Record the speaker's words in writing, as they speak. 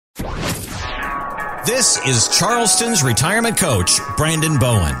This is Charleston's retirement coach, Brandon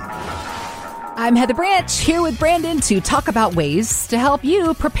Bowen. I'm Heather Branch here with Brandon to talk about ways to help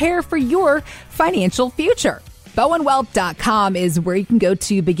you prepare for your financial future. BowenWealth.com is where you can go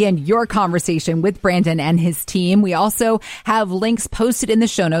to begin your conversation with Brandon and his team. We also have links posted in the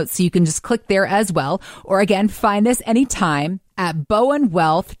show notes, so you can just click there as well. Or again, find us anytime at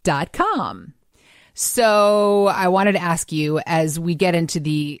BowenWealth.com. So I wanted to ask you, as we get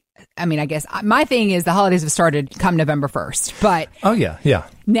into I guess my thing is the holidays have started come November 1st, but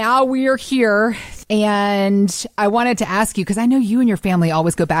now we are here, and I wanted to ask you, because I know you and your family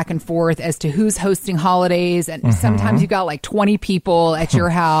always go back and forth as to who's hosting holidays, and sometimes you got like 20 people at your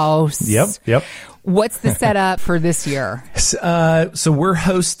house. Yep. What's the setup for this year? So we're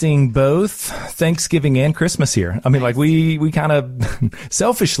hosting both Thanksgiving and Christmas here. I mean, like we kind of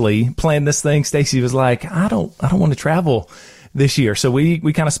selfishly planned this thing. Stacy was like, I don't want to travel this year. So we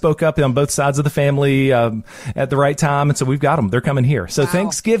kind of spoke up on both sides of the family at the right time. And so we've got them. They're coming here. So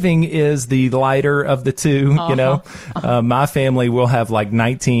Thanksgiving is the lighter of the two, you know. My family will have like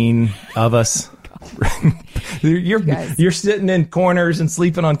 19 of us. You're sitting in corners and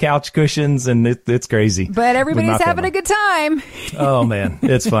sleeping on couch cushions, and it's crazy. But everybody's having a good time. Oh man,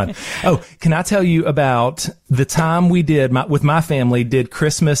 it's fun. Oh, can I tell you about the time we did with my family did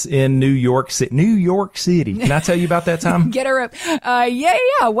Christmas in New York City? New York City. Can I tell you about that time? Get her up.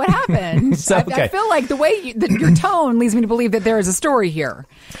 Yeah. What happened? I feel like the way your tone leads me to believe that there is a story here.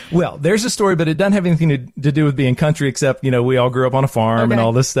 Well, there's a story, but it doesn't have anything to do with being country, except, we all grew up on a farm and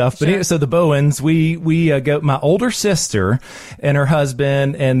all this stuff. But anyway, so the Bowens, we go, my older sister and her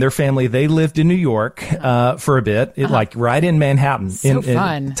husband and their family, they lived in New York, for a bit, like right in Manhattan, fun.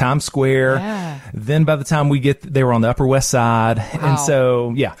 in Times Square. Yeah. Then by the time they were on the Upper West Side. Wow. And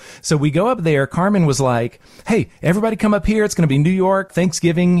so we go up there. Carmen was like, hey, everybody come up here. It's going to be New York,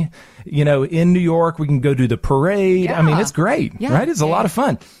 Thanksgiving, in New York. We can go do the parade. Yeah. I mean, it's great, right? It's a lot of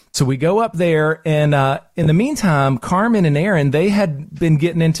fun. So we go up there, and in the meantime, Carmen and Aaron, they had been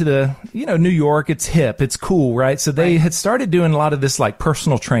getting into the, New York, it's hip, it's cool, right? So they had started doing a lot of this like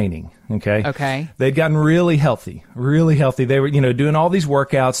personal training, okay? They'd gotten really healthy. They were, doing all these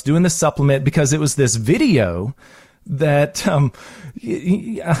workouts, doing the supplement, because it was this video that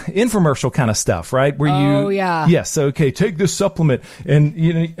infomercial kind of stuff, right? So take this supplement,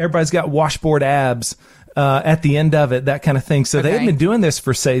 and everybody's got washboard abs at the end of it, that kind of thing. So they had been doing this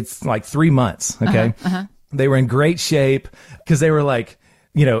for, say, like 3 months. They were in great shape because they were like,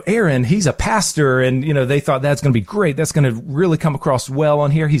 Aaron, he's a pastor, and they thought that's going to be great. That's going to really come across well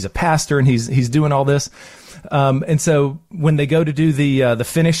on here. He's a pastor, and he's doing all this. And so when they go to do the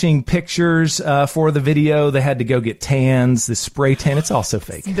finishing pictures, for the video, they had to go get tans, the spray tan. It's also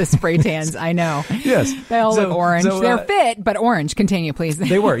fake. The spray tans, I know. Yes. They all look orange. They're fit, but orange. Continue, please.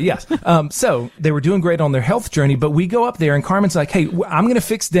 They were, yes. So they were doing great on their health journey, but we go up there and Carmen's like, hey, I'm going to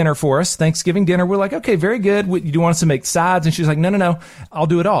fix dinner for us, Thanksgiving dinner. We're like, okay, very good. Do you want us to make sides? And she's like, no, I'll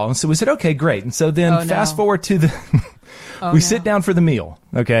do it all. And so we said, okay, great. And so then fast forward to we sit down for the meal.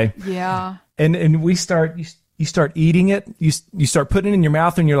 Okay. Yeah. And you start eating it. You start putting it in your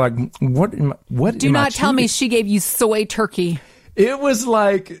mouth, and you're like, what? Do not tell me she gave you soy turkey. It was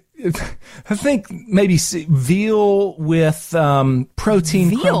like, I think maybe veal with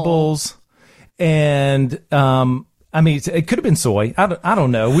protein crumbles, and it could have been soy. I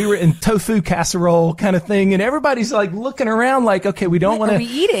don't know. We were in tofu casserole kind of thing, and everybody's like looking around like, okay, we don't want to. What are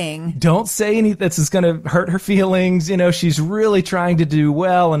we eating? Don't say anything that's going to hurt her feelings. She's really trying to do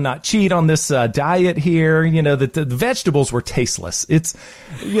well and not cheat on this diet here. The vegetables were tasteless. It's,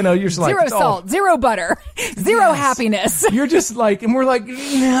 you're just like zero salt, zero butter, zero happiness. You're just like, and we're like,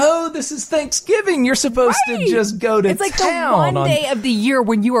 no, this is Thanksgiving. You're supposed to just go to town. It's like the one day of the year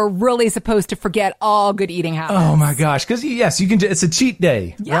when you are really supposed to forget all good eating habits. Oh my gosh, because you can. It's a cheat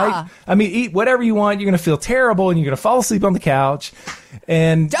day, right? I mean, eat whatever you want. You're going to feel terrible, and you're going to fall asleep on the couch,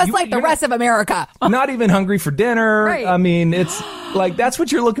 and just like the rest of America. Not even hungry for dinner. Right. I mean, it's like that's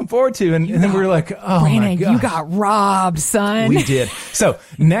what you're looking forward to, and then we're like, oh Brandon, my gosh. You got robbed, son. We did. So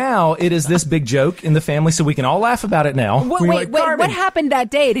now it is this big joke in the family, so we can all laugh about it now. Wait, what happened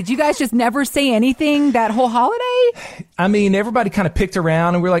that day? Did you guys just never say anything that whole holiday? I mean, everybody kind of picked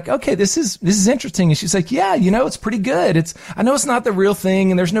around, and we're like, okay, this is interesting. And she's like, yeah, it's pretty good. I know it's not the real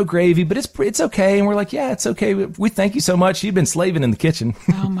thing, and there's no gravy, but it's okay. And we're like, yeah, it's okay. We thank you so much. You've been slaving in the kitchen.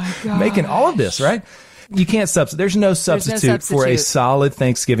 Oh my God. Making all of this, right? You can't substitute. There's no substitute for a solid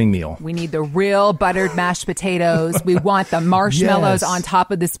Thanksgiving meal. We need the real buttered mashed potatoes. We want the marshmallows on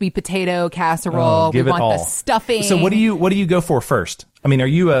top of the sweet potato casserole. Give we it want all. the stuffing. So what do you go for first? I mean, are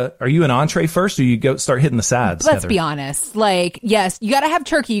you an entree first, or you start hitting the sides? Let's Heather? be honest. Like, yes, you got to have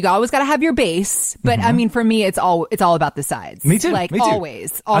turkey. You always got to have your base. But I mean, for me, it's all about the sides. Me too. Like me too.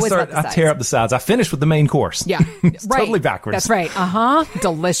 always about the sides. I tear up the sides. I finish with the main course. Yeah, it's right. Totally backwards. That's right.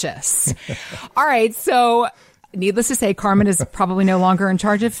 Delicious. All right, so. Needless to say, Carmen is probably no longer in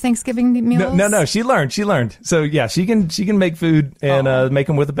charge of Thanksgiving meals. No. She learned. So yeah, she can make food and make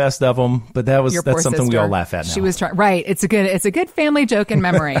them with the best of them. But that's something sister. we all laugh at now. She was trying. Right. It's a good family joke in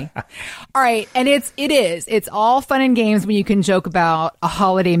memory. All right, and it's all fun and games when you can joke about a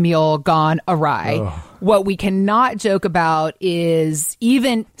holiday meal gone awry. Oh. What we cannot joke about is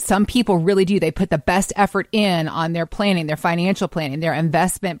even some people really do. They put the best effort in on their planning, their financial planning, their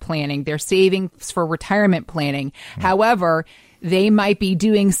investment planning, their savings for retirement planning. However, they might be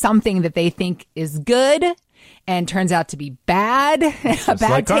doing something that they think is good and turns out to be bad, a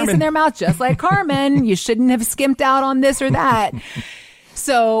bad taste in their mouth, just like Carmen. You shouldn't have skimped out on this or that.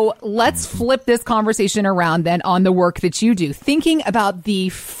 So let's flip this conversation around then on the work that you do. Thinking about the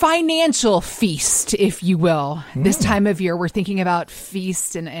financial feast, if you will. This time of year, we're thinking about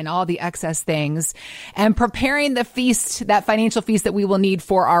feast and all the excess things and preparing the feast, that financial feast that we will need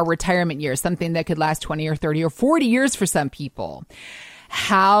for our retirement years, something that could last 20 or 30 or 40 years for some people.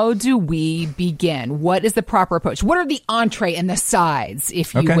 How do we begin? What is the proper approach? What are the entree and the sides,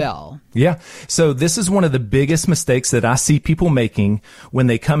 if you will? Yeah. So this is one of the biggest mistakes that I see people making when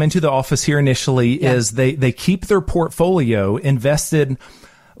they come into the office here initially is they keep their portfolio invested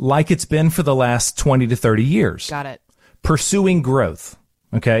like it's been for the last 20 to 30 years. Got it. Pursuing growth.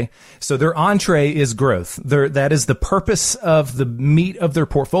 Okay. So their entree is growth. That is the purpose of the meat of their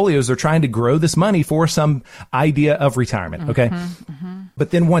portfolios. They're trying to grow this money for some idea of retirement. Okay. But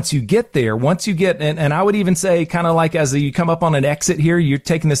then once you get there, and I would even say kind of like as you come up on an exit here, you're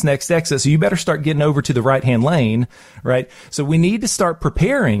taking this next exit. So you better start getting over to the right-hand lane, right? So we need to start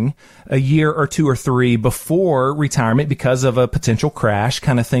preparing a year or two or three before retirement because of a potential crash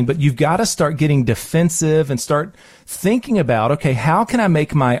kind of thing. But you've got to start getting defensive and start thinking about, okay, how can I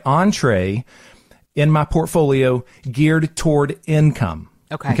make my entree in my portfolio geared toward income?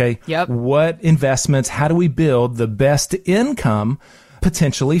 Okay. Yep. What investments, how do we build the best income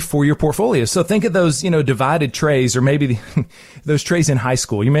potentially for your portfolio? So think of those, divided trays, or maybe those trays in high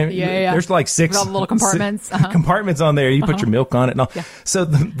school. You may, there's like six all the little compartments, compartments on there. You put your milk on it and all. Yeah. So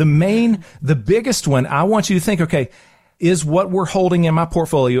the biggest one, I want you to think, okay, is what we're holding in my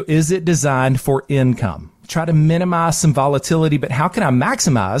portfolio, is it designed for income? Try to minimize some volatility, but how can I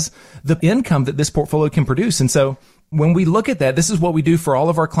maximize the income that this portfolio can produce? And so when we look at that, this is what we do for all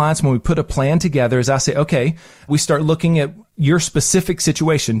of our clients when we put a plan together is I say, okay, we start looking at your specific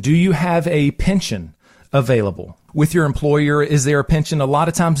situation. Do you have a pension available with your employer? Is there a pension? A lot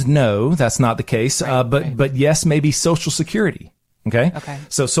of times, no, that's not the case. Right, but yes, maybe Social Security. Okay.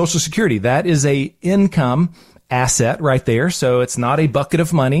 So Social Security, that is a income asset right there. So it's not a bucket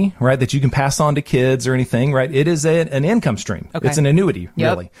of money, right, that you can pass on to kids or anything, right? It is an income stream. Okay. It's an annuity,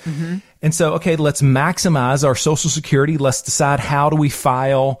 really. Mm-hmm. And so, okay, let's maximize our Social Security. Let's decide how do we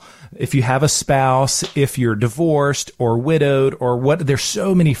file if you have a spouse, if you're divorced or widowed or what. There's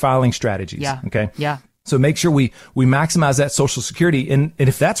so many filing strategies. Yeah. Okay. Yeah. So make sure we maximize that Social Security. And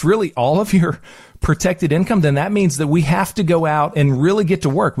if that's really all of your protected income, then that means that we have to go out and really get to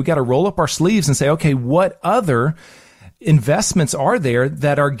work. We got to roll up our sleeves and say, okay, what other investments are there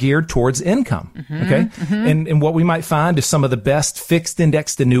that are geared towards income? Okay. And what we might find is some of the best fixed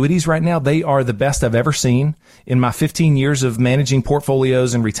indexed annuities right now. They are the best I've ever seen in my 15 years of managing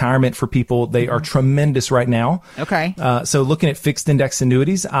portfolios and retirement for people. They are tremendous right now. Okay. So looking at fixed index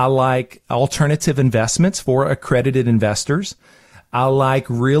annuities, I like alternative investments for accredited investors. I like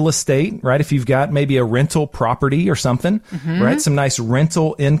real estate, right? If you've got maybe a rental property or something, right? Some nice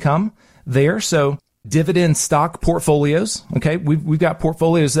rental income there. So dividend stock portfolios. Okay. We've got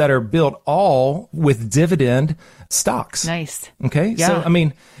portfolios that are built all with dividend stocks. Nice. Okay. Yeah. So, I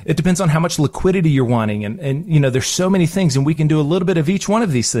mean, it depends on how much liquidity you're wanting. And, there's so many things and we can do a little bit of each one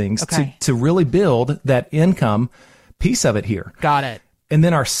of these things to really build that income piece of it here. Got it. And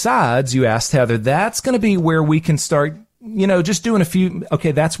then our sides, you asked, Heather, that's going to be where we can start, just doing a few.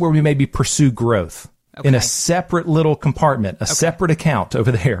 Okay. That's where we maybe pursue growth. Okay. In a separate little compartment, a separate account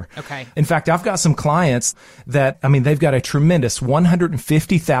over there. Okay. In fact, I've got some clients that, they've got a tremendous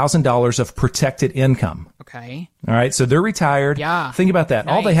 $150,000 of protected income. Okay. All right. So they're retired. Yeah. Think about that.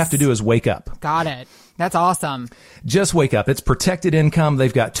 Nice. All they have to do is wake up. Got it. That's awesome. Just wake up. It's protected income.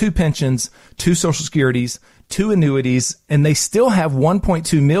 They've got 2 pensions, 2 Social Securities, 2 annuities, and they still have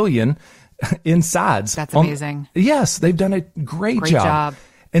 $1.2 million in sides. That's amazing. Yes. They've done a great job.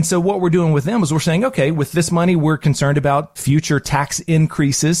 And so what we're doing with them is we're saying, okay, with this money, we're concerned about future tax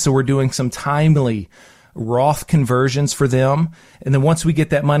increases. So we're doing some timely Roth conversions for them. And then once we get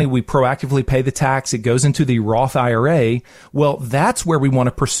that money, we proactively pay the tax. It goes into the Roth IRA. Well, that's where we want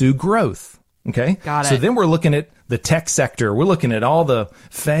to pursue growth. Okay. Got it. So then we're looking at the tech sector. We're looking at all the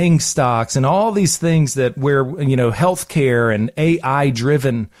FANG stocks and all these things that where, healthcare and AI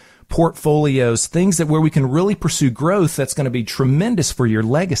driven portfolios, things that where we can really pursue growth that's going to be tremendous for your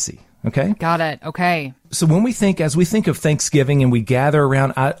legacy. Okay. Got it. Okay. So as we think of Thanksgiving and we gather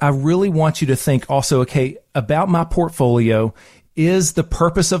around, I really want you to think also, okay, about my portfolio. Is the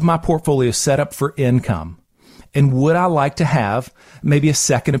purpose of my portfolio set up for income? And would I like to have maybe a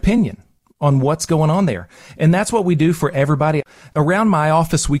second opinion on what's going on there? And that's what we do for everybody. Around my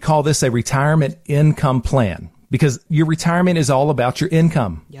office, we call this a retirement income plan, because your retirement is all about your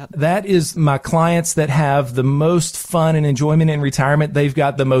income. Yep. That is my clients that have the most fun and enjoyment in retirement. They've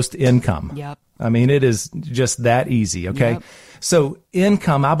got the most income. Yep. I mean, it is just that easy. Okay. Yep. So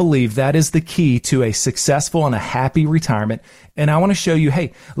income, I believe that is the key to a successful and a happy retirement. And I want to show you,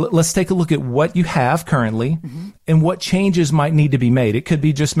 hey, let's take a look at what you have currently and what changes might need to be made. It could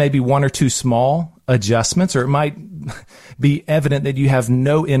be just maybe one or two small adjustments, or it might be evident that you have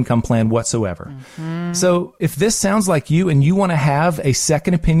no income plan whatsoever. So if this sounds like you and you want to have a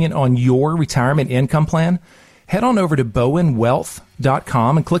second opinion on your retirement income plan, head on over to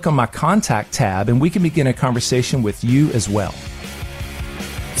bowenwealth.com and click on my contact tab, and we can begin a conversation with you as well.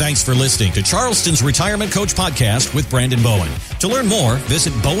 Thanks for listening to Charleston's Retirement Coach Podcast with Brandon Bowen. To learn more,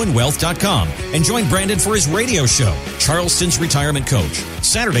 visit bowenwealth.com and join Brandon for his radio show, Charleston's Retirement Coach,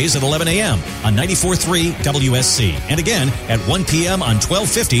 Saturdays at 11 a.m. on 94.3 WSC, and again at 1 p.m. on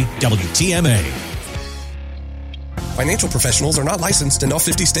 1250 WTMA. Financial professionals are not licensed in all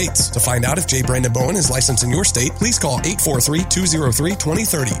 50 states. To find out if J. Brandon Bowen is licensed in your state, please call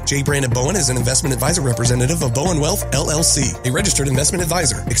 843-203-2030. J. Brandon Bowen is an investment advisor representative of Bowen Wealth, LLC, a registered investment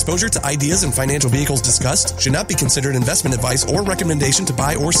advisor. Exposure to ideas and financial vehicles discussed should not be considered investment advice or recommendation to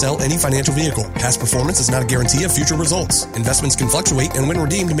buy or sell any financial vehicle. Past performance is not a guarantee of future results. Investments can fluctuate, and when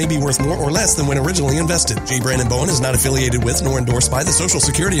redeemed may be worth more or less than when originally invested. J. Brandon Bowen is not affiliated with nor endorsed by the Social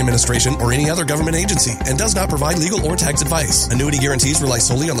Security Administration or any other government agency, and does not provide legal or tax advice. Annuity guarantees rely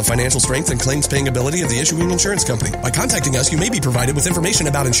solely on the financial strength and claims paying ability of the issuing insurance company. By contacting us, you may be provided with information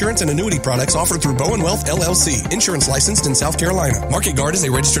about insurance and annuity products offered through Bowen Wealth, LLC, insurance licensed in South Carolina. Market Guard is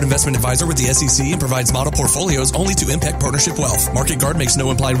a registered investment advisor with the SEC and provides model portfolios only to Impact Partnership Wealth. Market Guard makes no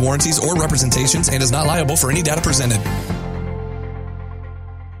implied warranties or representations and is not liable for any data presented.